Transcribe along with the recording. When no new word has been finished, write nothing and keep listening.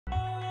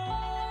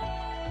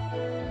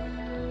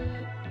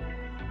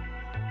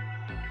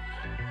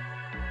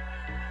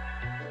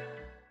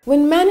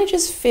When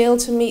managers fail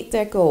to meet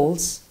their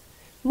goals,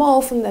 more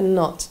often than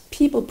not,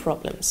 people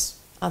problems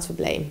are to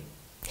blame.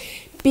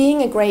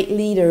 Being a great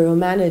leader or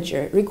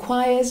manager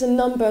requires a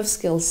number of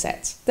skill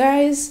sets.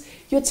 There is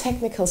your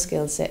technical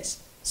skill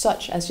sets,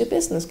 such as your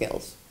business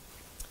skills.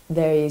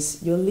 There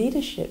is your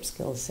leadership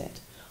skill set,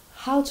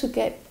 how to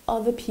get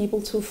other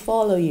people to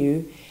follow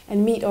you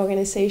and meet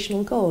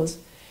organizational goals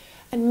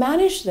and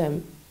manage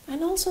them,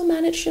 and also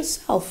manage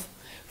yourself.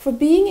 For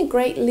being a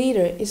great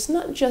leader is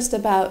not just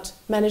about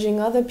managing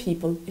other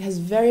people, it has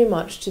very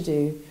much to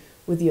do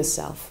with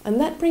yourself.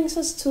 And that brings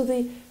us to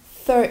the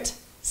third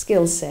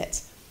skill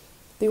set,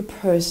 your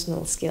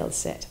personal skill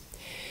set.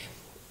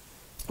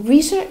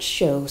 Research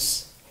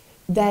shows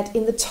that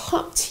in the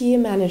top tier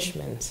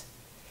management,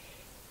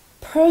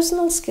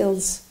 personal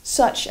skills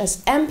such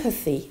as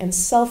empathy and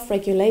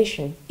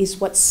self-regulation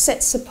is what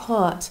sets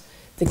apart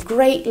the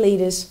great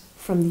leaders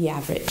from the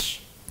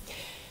average.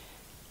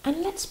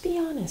 And let's be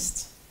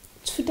honest,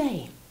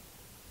 today,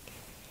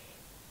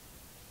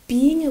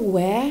 being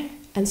aware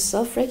and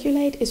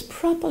self-regulate is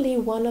probably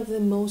one of the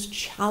most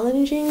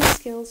challenging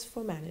skills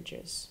for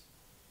managers.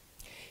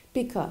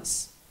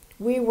 Because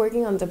we're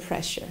working under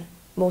pressure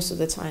most of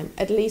the time.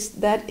 At least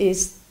that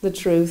is the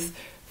truth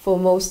for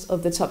most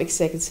of the top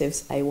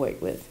executives I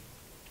work with.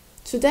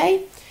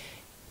 Today,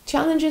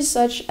 challenges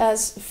such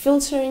as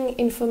filtering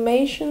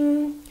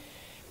information,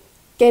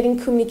 getting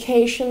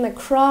communication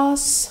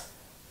across,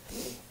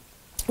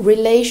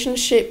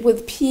 relationship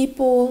with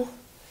people,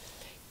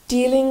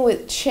 dealing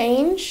with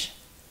change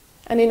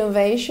and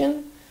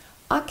innovation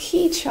are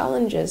key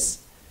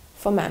challenges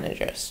for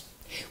managers.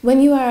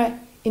 When you are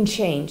in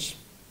change,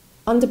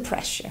 under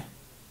pressure,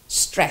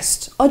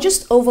 stressed, or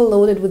just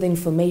overloaded with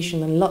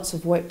information and lots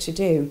of work to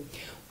do,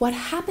 what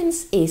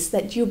happens is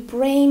that your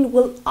brain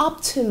will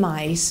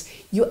optimize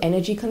your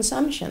energy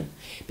consumption.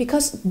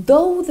 Because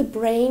though the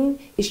brain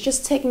is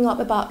just taking up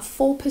about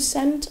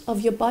 4%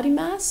 of your body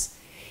mass,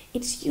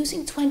 it's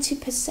using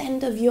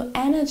 20% of your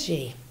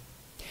energy.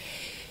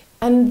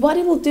 And what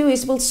it will do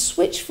is it will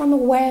switch from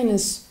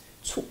awareness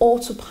to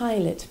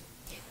autopilot.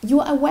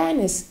 Your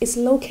awareness is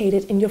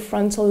located in your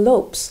frontal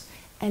lobes,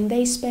 and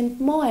they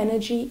spend more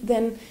energy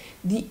than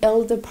the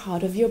elder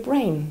part of your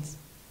brain.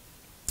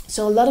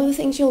 So a lot of the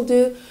things you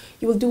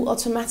will do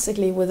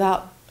automatically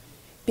without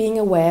being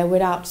aware,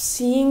 without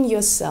seeing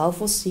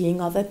yourself or seeing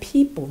other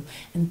people.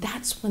 And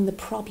that's when the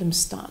problem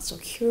starts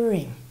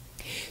occurring.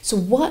 So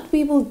what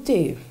we will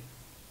do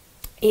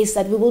is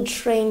that we will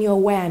train your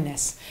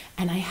awareness.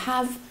 And I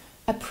have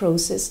a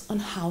process on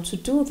how to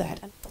do that.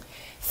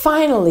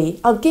 Finally,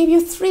 I'll give you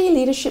 3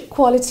 leadership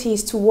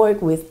qualities to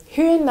work with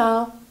here and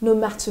now, no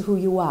matter who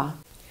you are.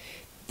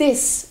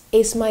 This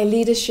is my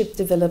leadership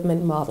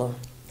development model.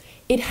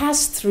 It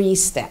has 3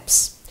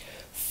 steps.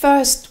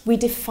 First, we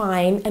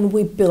define and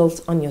we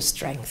build on your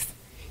strength.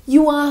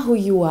 You are who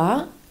you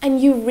are,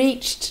 and you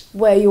reached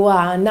where you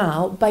are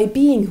now by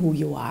being who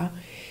you are.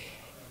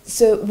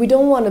 So we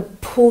don't want to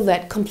pull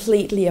that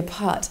completely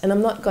apart, and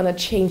I'm not going to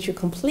change you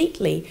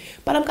completely,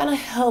 but I'm going to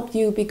help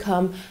you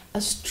become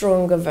a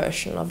stronger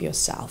version of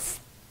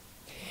yourself.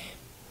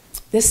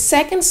 The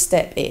second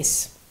step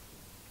is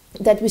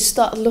that we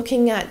start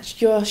looking at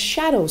your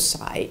shadow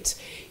side,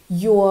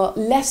 your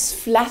less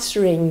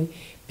flattering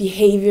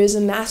behaviors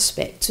and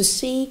aspects, to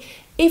see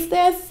if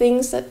there are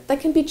things that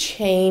can be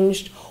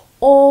changed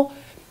or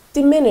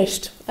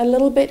diminished a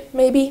little bit,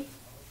 maybe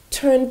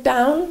turned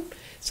down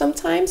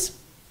sometimes.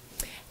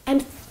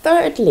 And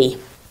thirdly,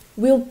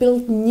 we'll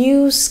build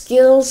new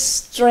skills,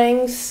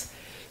 strengths,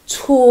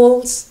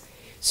 tools,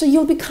 so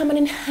you'll become an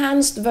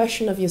enhanced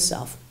version of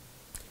yourself.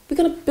 We're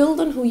going to build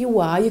on who you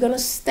are. You're going to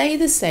stay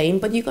the same,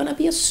 but you're going to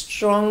be a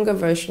stronger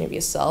version of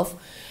yourself,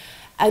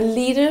 a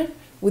leader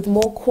with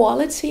more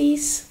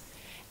qualities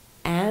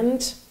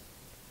and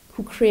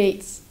who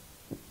creates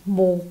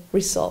more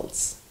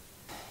results.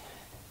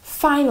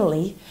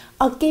 Finally,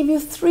 I'll give you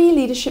 3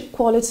 leadership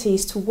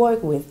qualities to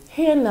work with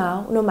here and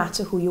now, no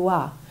matter who you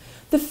are.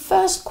 The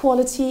first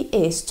quality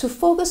is to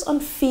focus on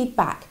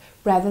feedback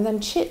rather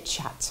than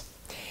chit-chat.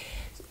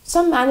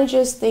 Some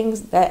managers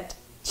think that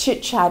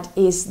chit-chat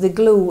is the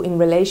glue in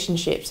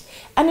relationships,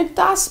 and it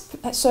does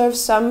serve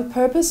some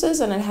purposes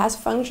and it has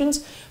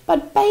functions,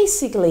 but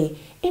basically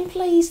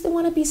employees, they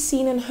want to be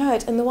seen and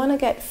heard, and they want to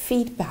get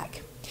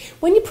feedback.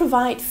 When you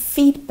provide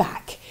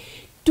feedback,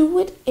 do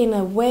it in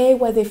a way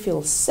where they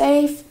feel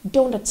safe,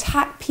 don't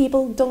attack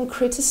people, don't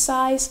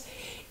criticize.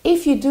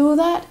 If you do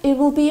that, it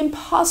will be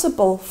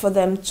impossible for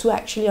them to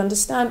actually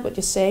understand what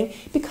you're saying,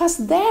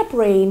 because their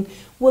brain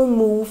will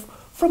move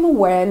from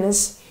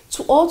awareness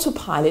to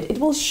autopilot. It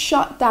will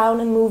shut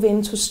down and move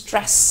into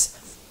stress.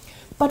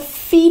 But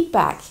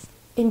feedback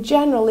in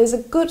general is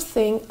a good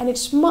thing, and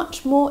it's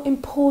much more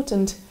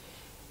important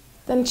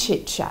than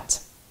chit-chat.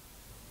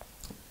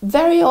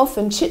 Very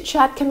often,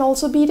 chit-chat can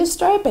also be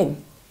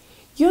disturbing.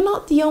 You're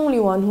not the only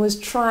one who is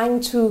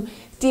trying to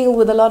deal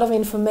with a lot of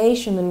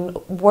information and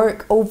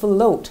work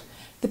overload.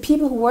 The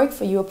people who work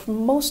for you are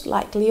most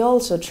likely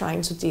also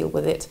trying to deal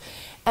with it.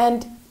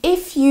 And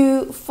if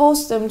you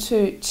force them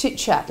to chit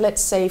chat,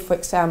 let's say, for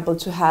example,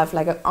 to have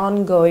like an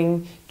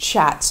ongoing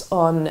chat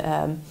on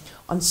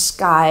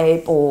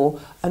Skype or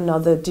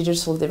another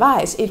digital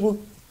device, it will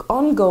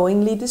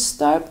ongoingly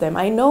disturb them.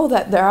 I know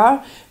that there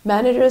are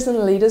managers and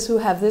leaders who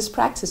have this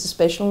practice,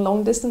 especially in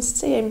long distance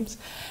teams.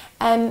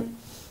 And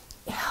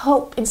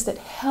help,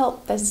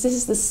 this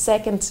is the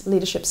second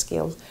leadership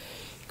skill.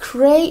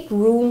 Create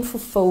room for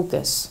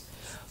focus,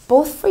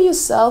 both for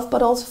yourself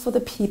but also for the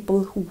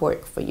people who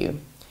work for you.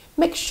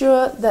 Make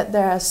sure that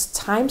there's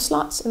time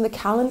slots in the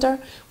calendar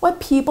where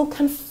people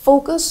can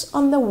focus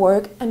on the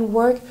work and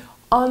work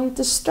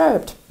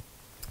undisturbed,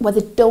 where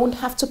they don't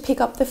have to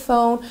pick up the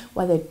phone,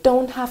 where they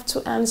don't have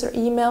to answer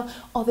email,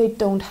 or they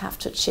don't have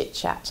to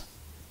chit-chat.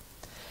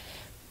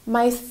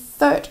 My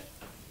third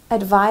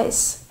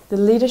advice, the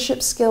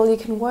leadership skill you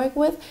can work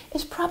with,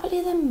 is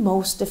probably the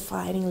most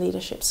defining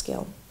leadership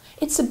skill.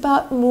 It's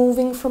about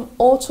moving from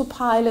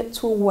autopilot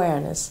to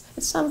awareness.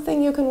 It's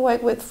something you can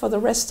work with for the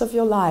rest of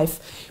your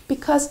life,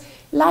 because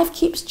life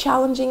keeps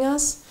challenging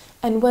us,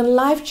 and when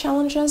life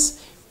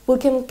challenges, we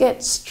can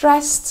get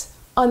stressed,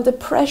 under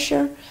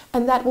pressure,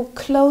 and that will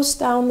close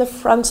down the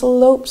frontal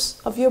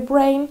lobes of your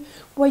brain,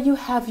 where you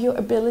have your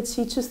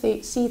ability to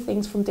see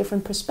things from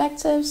different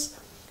perspectives,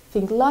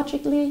 think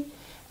logically,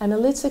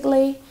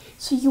 analytically.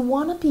 So you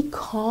want to be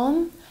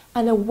calm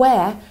and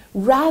aware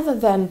rather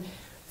than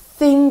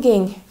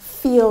thinking,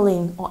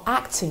 feeling, or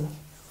acting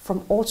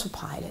from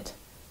autopilot.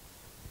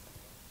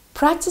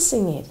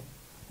 Practicing it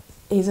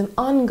is an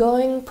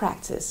ongoing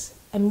practice,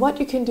 and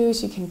what you can do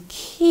is you can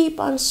keep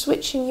on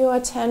switching your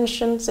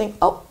attention, saying,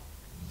 oh,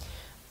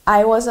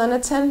 I was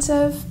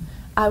unattentive,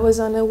 I was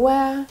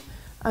unaware,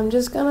 I'm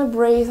just gonna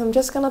breathe, I'm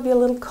just gonna be a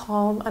little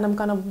calm, and I'm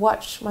gonna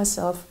watch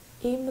myself,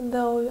 even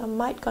though I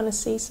might gonna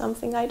see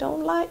something I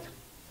don't like.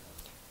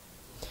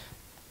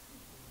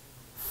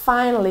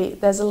 Finally,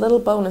 there's a little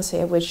bonus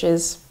here, which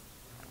is,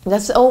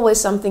 that's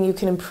always something you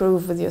can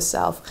improve with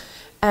yourself.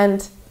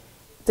 And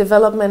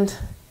development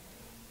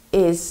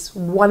is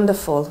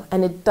wonderful,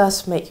 and it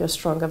does make you a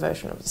stronger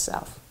version of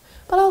yourself.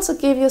 But also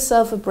give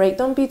yourself a break.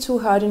 Don't be too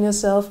hard on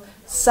yourself.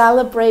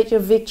 Celebrate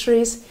your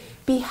victories.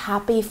 Be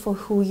happy for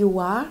who you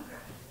are.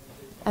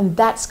 And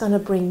that's going to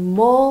bring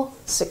more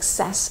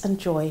success and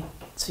joy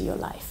to your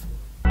life.